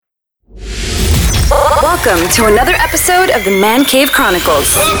Welcome to another episode of the Man Cave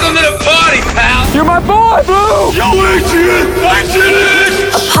Chronicles. Welcome to the party, pal! You're my boy, Blue! Yo, Adrian!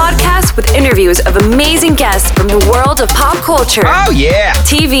 A podcast with interviews of amazing guests from the world of pop culture. Oh, yeah!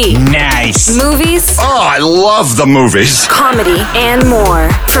 TV. Nice! Movies. Oh, I love the movies! Comedy and more.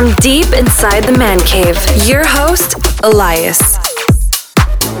 From deep inside the Man Cave, your host, Elias.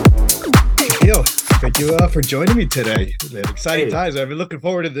 Yo, thank you for joining me today. Man, exciting times. I've been looking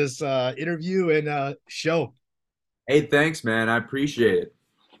forward to this interview and show. Hey, thanks, man. I appreciate it.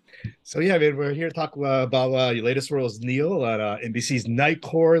 So yeah, man, we're here to talk about your latest role as Neil on NBC's Night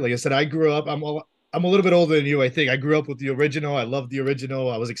Court. Like I said, I grew up. I'm a little bit older than you. I think I grew up with the original. I loved the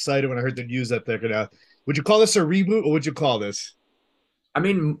original. I was excited when I heard the news that they're gonna. Would you call this a reboot, or would you call this? I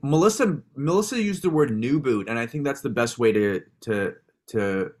mean, Melissa used the word new boot, and I think that's the best way to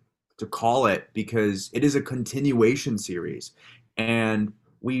call it, because it is a continuation series, and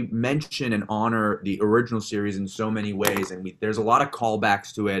we mention and honor the original series in so many ways, and there's a lot of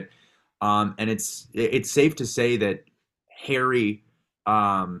callbacks to it, and it's safe to say that Harry,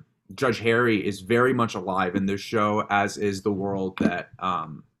 Judge Harry, is very much alive in this show, as is the world that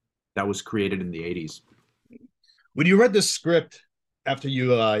was created in the 80s. When you read the script after you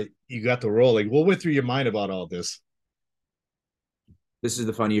got the role, like what went through your mind about all this? This is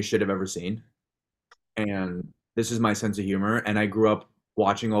the funniest shit I've ever seen, and this is my sense of humor. And I grew up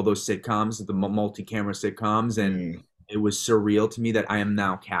watching all those sitcoms, the multi-camera sitcoms, and it was surreal to me that I am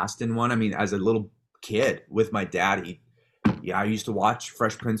now cast in one. I mean, as a little kid with my daddy, I used to watch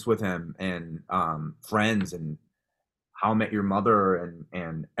Fresh Prince with him, and Friends, and How I Met Your Mother,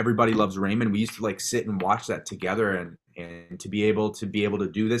 and Everybody Loves Raymond. We used to like sit and watch that together, and to be able to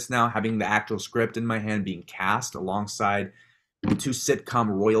do this now, having the actual script in my hand, being cast alongside the two sitcom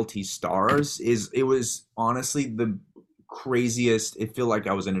royalty stars, it was honestly the craziest. It felt like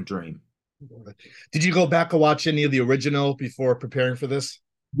I was in a dream. Did you go back and watch any of the original before preparing for this?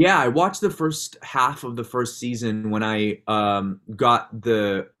 Yeah, I watched the first half of the first season when I got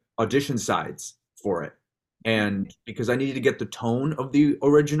the audition sides for it, and because I needed to get the tone of the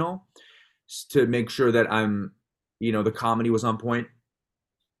original to make sure that the comedy was on point.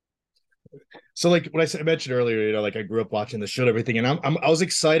 So like what I mentioned earlier, like I grew up watching the show and everything, and I was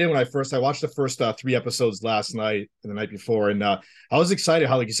excited when I watched the first 3 episodes last night and the night before, and I was excited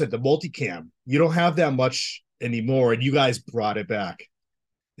how, like you said, the multicam, you don't have that much anymore, and you guys brought it back.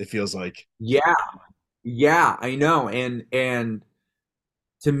 It feels like. Yeah, I know, and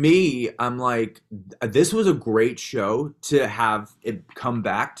to me, I'm like, this was a great show to have it come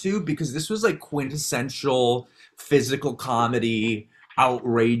back to, because this was like quintessential physical comedy,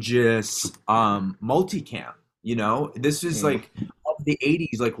 outrageous multicam. This is like of the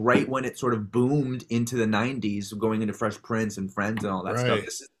 80s, like right when it sort of boomed into the 90s, going into Fresh Prince and Friends and all that stuff.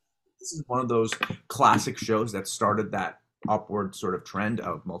 This is one of those classic shows that started that upward sort of trend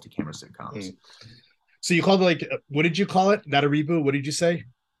of multi-camera sitcoms. So you called it, like, what did you call it? Not a reboot. What did you say?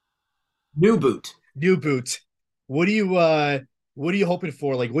 New boot. What are you hoping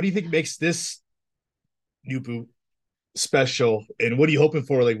for? Like, what do you think makes this new boot special, and what are you hoping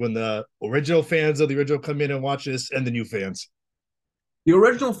for, like, when the original fans of the original come in and watch this, and the new fans? The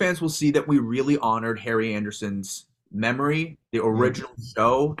original fans will see that we really honored Harry Anderson's memory, the original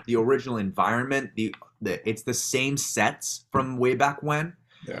show, the original environment, it's the same sets from way back when.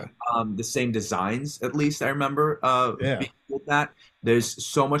 The same designs, at least I remember with that. There's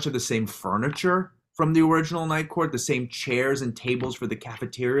so much of the same furniture from the original Night Court, the same chairs and tables for the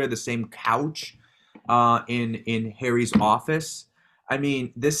cafeteria, the same couch in Harry's office. I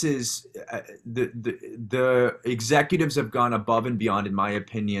mean, this is the executives have gone above and beyond, in my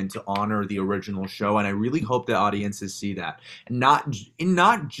opinion, to honor the original show, and I really hope the audiences see that, and not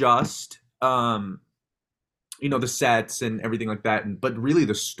just the sets and everything like that, but really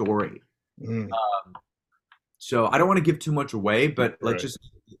the story. So I don't want to give too much away, but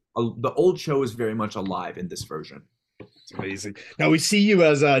the old show is very much alive in this version. It's amazing. Now we see you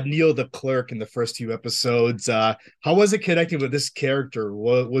as Neil the clerk in the first 2 episodes. How was it connecting with this character?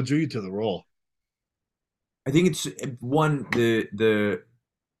 What drew you to the role? I think it's one, the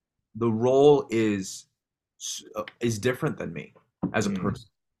role is different than me as a person.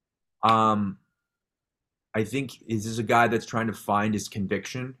 I think this is a guy that's trying to find his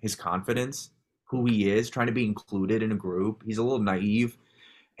conviction, his confidence, who he is, trying to be included in a group. He's a little naive,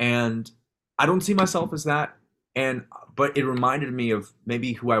 and I don't see myself as that. But it reminded me of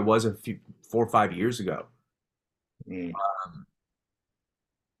maybe who I was 4 or 5 years ago.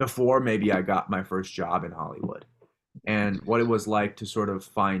 Before maybe I got my first job in Hollywood, and what it was like to sort of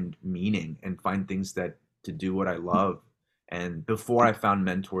find meaning and find things to do what I love. And before I found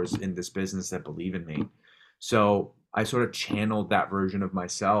mentors in this business that believe in me. So I sort of channeled that version of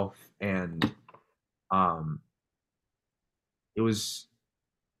myself, and um, it was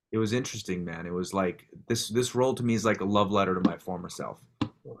it was interesting, man. It was like this role to me is like a love letter to my former self.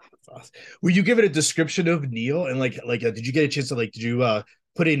 Would you give it a description of Neil, and did you get a chance to did you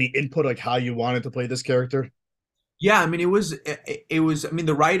put any input like how you wanted to play this character? Yeah, I mean, it was. I mean,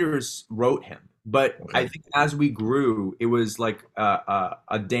 the writers wrote him, but I think as we grew, it was like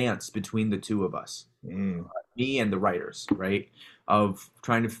a dance between the two of us, me and the writers, right? Of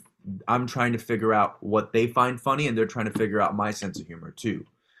I'm trying to figure out what they find funny, and they're trying to figure out my sense of humor too.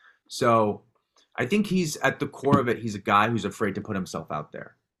 So I think he's at the core of it. He's a guy who's afraid to put himself out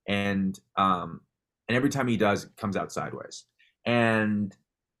there, and every time he does, it comes out sideways. And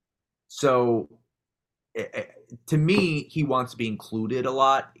so to me, he wants to be included a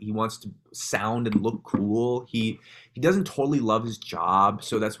lot. He wants to sound and look cool. He doesn't totally love his job,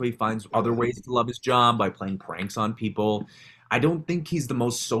 so that's why he finds other ways to love his job by playing pranks on people. I don't think he's the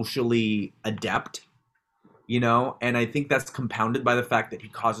most socially adept, and I think that's compounded by the fact that he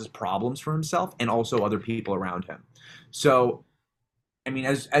causes problems for himself and also other people around him. So, I mean,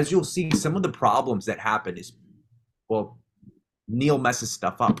 as you'll see, some of the problems that happen is, well, Neil messes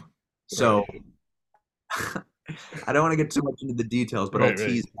stuff up. So I don't want to get too much into the details, but I'll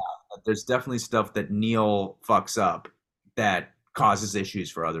tease that there's definitely stuff that Neil fucks up that causes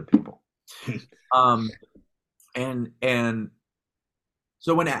issues for other people. And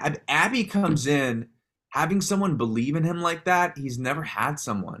so when Abby comes in, having someone believe in him like that, he's never had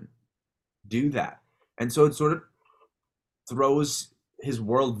someone do that. And so it sort of throws his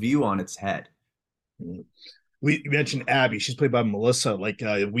worldview on its head. We mentioned Abby. She's played by Melissa.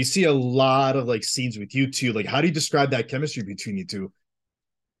 We see a lot of scenes with you two. How do you describe that chemistry between you two?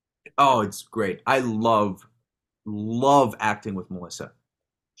 Oh, it's great. I love acting with Melissa.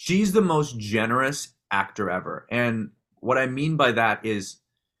 She's the most generous actor ever. And what I mean by that is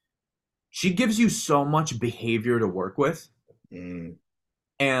she gives you so much behavior to work with.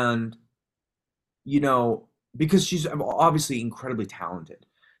 And, because she's obviously incredibly talented.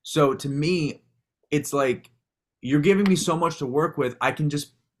 So to me, it's like, you're giving me so much to work with. I can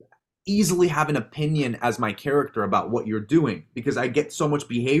just easily have an opinion as my character about what you're doing because I get so much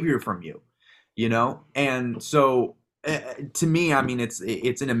behavior from you, And so to me, I mean, it's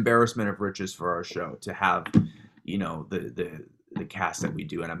an embarrassment of riches for our show to have, the cast that we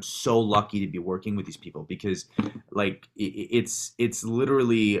do. And I'm so lucky to be working with these people because it's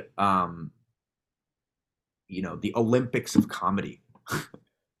literally, the Olympics of comedy.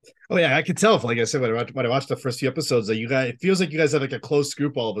 Oh yeah, I can tell. Like I said, when I watched the first few episodes, that it feels like you guys have a close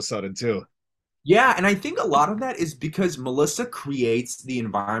group all of a sudden too. Yeah, and I think a lot of that is because Melissa creates the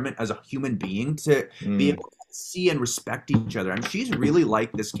environment as a human being to be able to see and respect each other. And she's really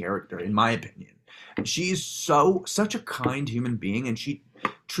like this character, in my opinion. She's such a kind human being, and she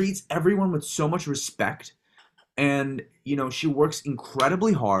treats everyone with so much respect. And she works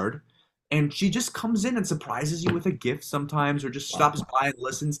incredibly hard. And she just comes in and surprises you with a gift sometimes, or just stops by and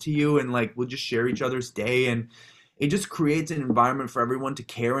listens to you, and we'll just share each other's day. And it just creates an environment for everyone to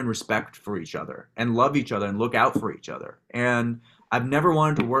care and respect for each other and love each other and look out for each other. And I've never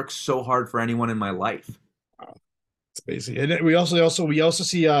wanted to work so hard for anyone in my life. It's basic. And then we also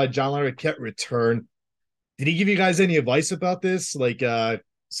see John Larroquette return. Did he give you guys any advice about this?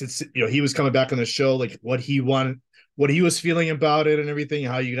 Since he was coming back on the show, what he wanted, what he was feeling about it and everything,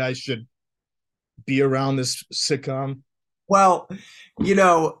 how you guys should be around this sitcom? Well,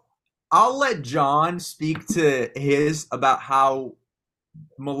 I'll let John speak to his about how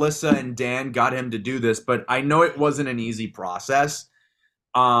Melissa and Dan got him to do this, but I know it wasn't an easy process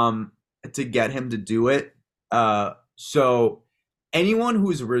to get him to do it. So anyone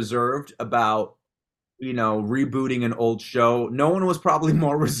who's reserved about rebooting an old show, no one was probably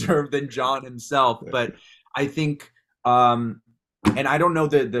more reserved than John himself. But I think and I don't know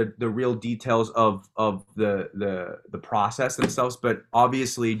the real details of the process themselves, but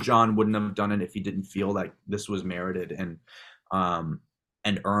obviously John wouldn't have done it if he didn't feel like this was merited and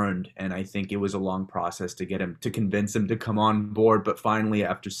earned. And I think it was a long process to convince him to come on board. But finally,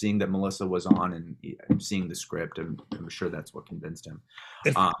 after seeing that Melissa was on and seeing the script, I'm sure that's what convinced him.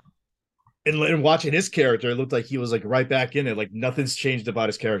 And watching his character, it looked like he was right back in it. Nothing's changed about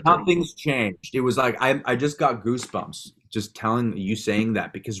his character. Nothing's changed. It was I just got goosebumps just telling you saying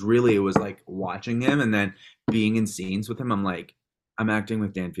that, because really it was watching him and then being in scenes with him. I'm like, I'm acting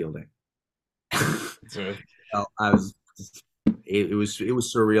with Dan Fielding. Right. It was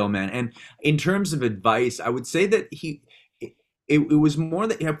surreal, man. And in terms of advice, I would say that it was more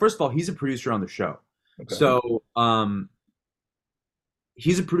that, first of all, he's a producer on the show. Okay. So,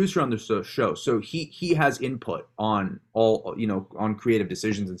 he's a producer on the show, so he has input on all, on creative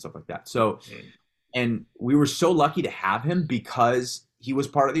decisions and stuff like that. So, and we were so lucky to have him because he was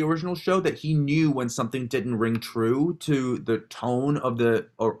part of the original show that he knew when something didn't ring true to the tone of the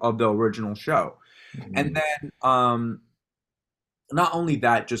original show. And then not only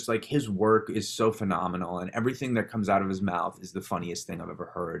that, just like his work is so phenomenal, and everything that comes out of his mouth is the funniest thing I've ever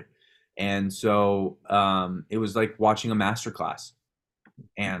heard. And so it was like watching a masterclass,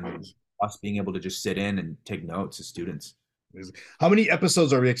 and us being able to just sit in and take notes as students. How many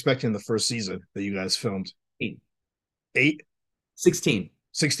episodes are we expecting in the first season that you guys filmed? 8? 16.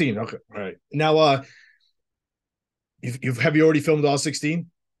 16. Okay. All right. Now, have you already filmed all 16?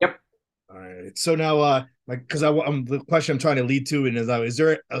 Yep. All right. So now, because the question I'm trying to lead to is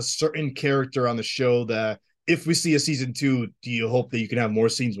there a certain character on the show that if we see a season 2, do you hope that you can have more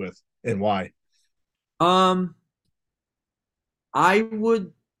scenes with, and why? I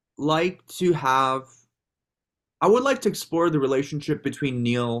would like to explore the relationship between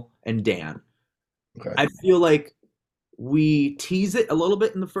Neil and Dan. Okay. I feel like we tease it a little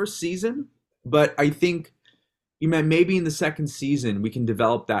bit in the first season, but I think maybe in the second season we can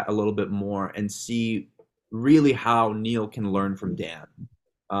develop that a little bit more and see really how Neil can learn from Dan.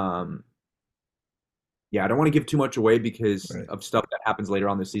 Yeah, I don't want to give too much away because of stuff that happens later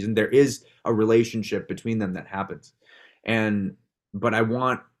on this season. There is a relationship between them that happens, but I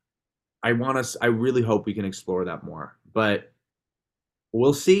really hope we can explore that more. But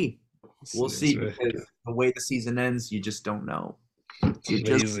we'll see. We'll see, because the way the season ends, you just don't know. Now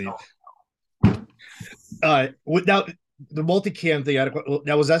the multicam thing.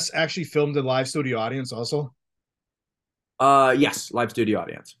 Now was that actually filmed in live studio audience also? Yes, live studio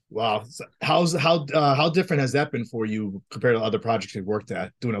audience. Wow. How different has that been for you compared to other projects you've worked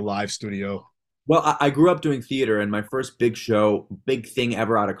at, doing a live studio? Well, I grew up doing theater, and my first big thing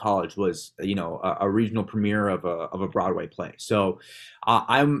ever out of college was, a regional premiere of a Broadway play. So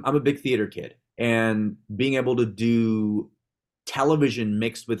I'm a big theater kid, and being able to do television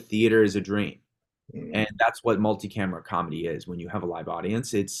mixed with theater is a dream. And that's what multi-camera comedy is. When you have a live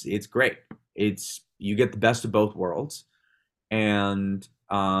audience, it's great. You get the best of both worlds. And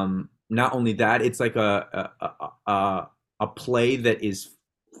not only that, it's like a play that is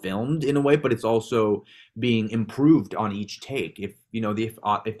filmed in a way, but it's also being improved on each take. If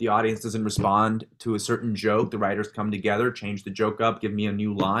the audience doesn't respond to a certain joke, the writers come together, change the joke up, give me a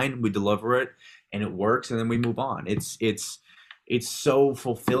new line, we deliver it, and it works, and then we move on. It's so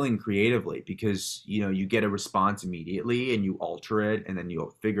fulfilling creatively because you get a response immediately and you alter it, and then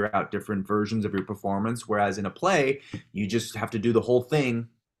you'll figure out different versions of your performance. Whereas in a play, you just have to do the whole thing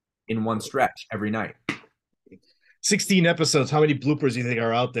in one stretch every night. 16 episodes. How many bloopers do you think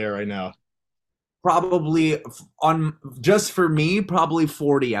are out there right now? Probably just for me, probably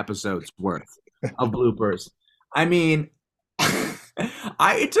 40 episodes worth of bloopers. I mean,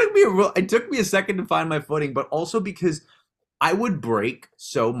 it took me a second to find my footing, but also because I would break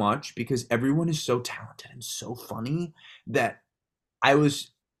so much because everyone is so talented and so funny that I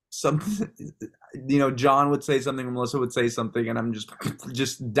was John would say something, Melissa would say something, and I'm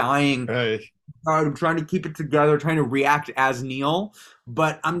just dying. Right. I'm trying to keep it together, trying to react as Neil,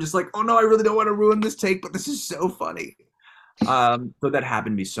 but I'm just like, oh no, I really don't want to ruin this take, but this is so funny. So that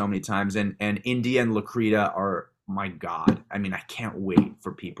happened to me so many times, and India and Lakrita are, my God. I mean, I can't wait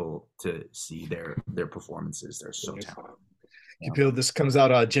for people to see their performances. They're so talented. Kapil, this comes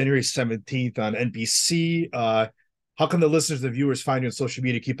out January 17th on NBC. How can the listeners, the viewers, find you on social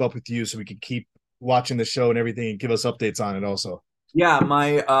media, keep up with you so we can keep watching the show and everything, and give us updates on it also? Yeah,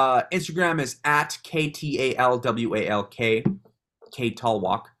 my Instagram is at KTALWALK,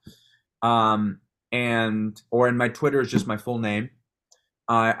 Talwalk. And my Twitter is just my full name.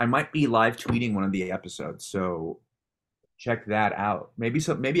 I might be live tweeting one of the episodes, so check that out. Maybe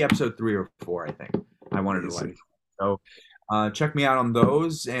episode 3 or 4, I think. I wanted to like. So check me out on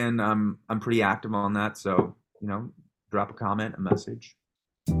those, and I'm pretty active on that. So drop a comment, a message.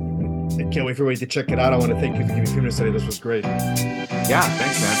 I can't wait for you to check it out. I want to thank you for giving me a few minutes today. This was great. Yeah,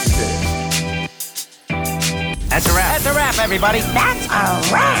 thanks, man. Appreciate it. That's a wrap. That's a wrap, everybody. That's a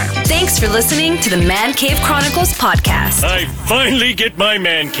wrap. Thanks for listening to the Man Cave Chronicles podcast. I finally get my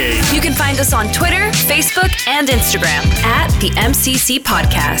man cave. You can find us on Twitter, Facebook, and Instagram at the MCC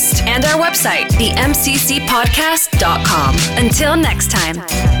Podcast, and our website, themccpodcast.com. Until next time.